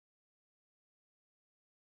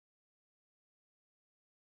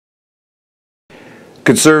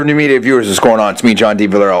Conservative Media viewers, what's going on? It's me, John D.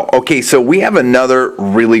 Villarreal. Okay, so we have another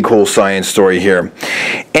really cool science story here.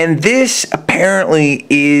 And this apparently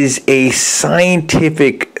is a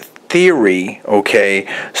scientific theory,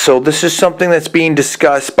 okay? So this is something that's being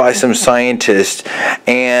discussed by some scientists,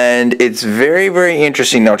 and it's very, very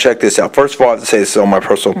interesting. Now check this out. First of all, I have to say this is all my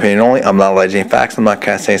personal opinion only. I'm not alleging facts. I'm not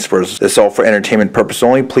casting aspersions. This is all for entertainment purpose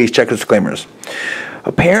only. Please check the disclaimers.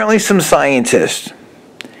 Apparently some scientists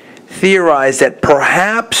theorize that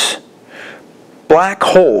perhaps black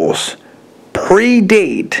holes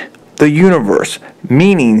predate the universe,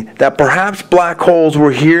 meaning that perhaps black holes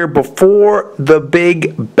were here before the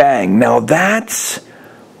Big Bang. Now that's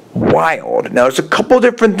wild. Now there's a couple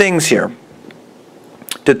different things here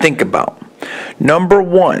to think about. Number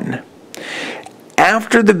one,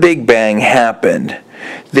 after the Big Bang happened,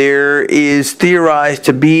 there is theorized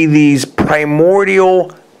to be these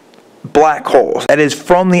primordial black holes. That is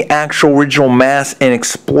from the actual original mass and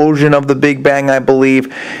explosion of the Big Bang, I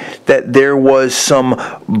believe, that there was some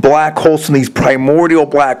black holes, some of these primordial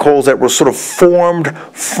black holes that were sort of formed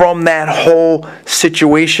from that whole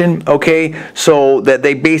situation, okay? So that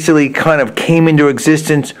they basically kind of came into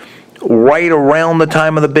existence right around the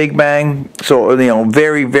time of the Big Bang. So, you know,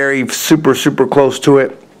 very, very super, super close to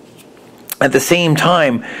it. At the same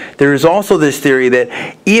time, there is also this theory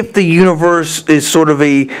that if the universe is sort of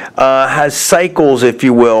has cycles, if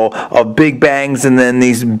you will, of big bangs and then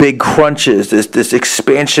these big crunches, this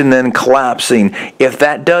expansion then collapsing, if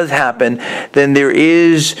that does happen, then there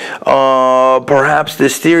is perhaps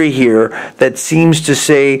this theory here that seems to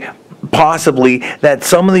say possibly that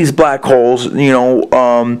some of these black holes, you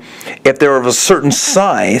know, if they're of a certain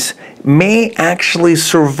size, may actually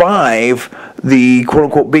survive the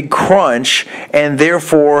quote-unquote big crunch and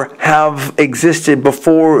therefore have existed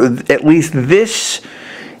before at least this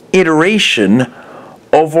iteration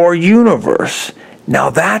of our universe.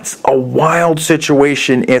 Now that's a wild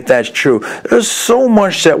situation if that's true. There's so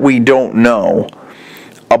much that we don't know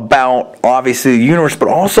about, obviously, the universe, but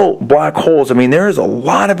also black holes. I mean, there is a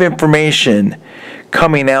lot of information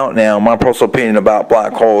coming out now, my personal opinion, about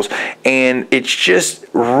black holes, and it's just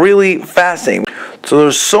really fascinating. So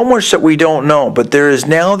there's so much that we don't know, but there is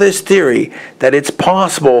now this theory that it's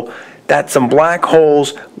possible that some black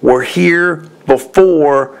holes were here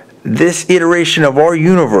before this iteration of our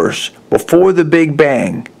universe, before the Big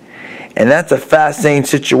Bang. And that's a fascinating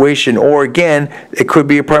situation. Or again, it could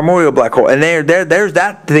be a primordial black hole. And there's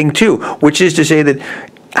that thing too, which is to say that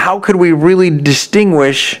how could we really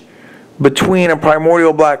distinguish between a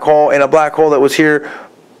primordial black hole and a black hole that was here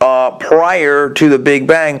prior to the Big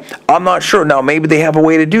Bang? I'm not sure. Now, maybe they have a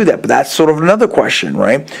way to do that, but that's sort of another question,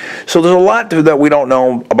 right? So there's a lot that we don't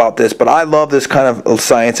know about this, but I love this kind of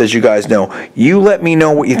science, as you guys know. You let me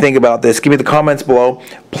know what you think about this. Give me the comments below.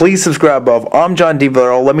 Please subscribe above. I'm John D.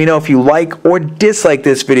 Villarreal. Let me know if you like or dislike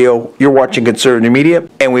this video. You're watching Conservative Media,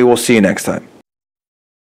 and we will see you next time.